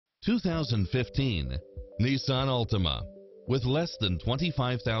2015 Nissan Altima. With less than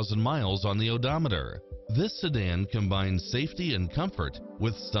 25,000 miles on the odometer, this sedan combines safety and comfort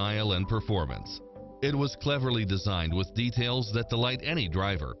with style and performance. It was cleverly designed with details that delight any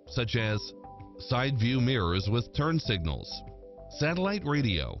driver, such as side view mirrors with turn signals, satellite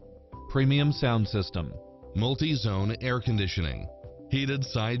radio, premium sound system, multi-zone air conditioning, heated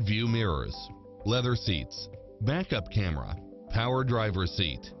side view mirrors, leather seats, backup camera, power driver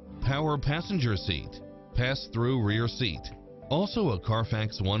seat, power passenger seat, pass-through rear seat. Also a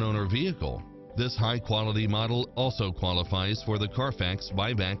Carfax one-owner vehicle, this high-quality model also qualifies for the Carfax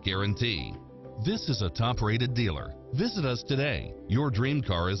buyback guarantee. This is a top-rated dealer. Visit us today. Your dream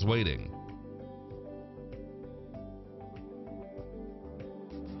car is waiting.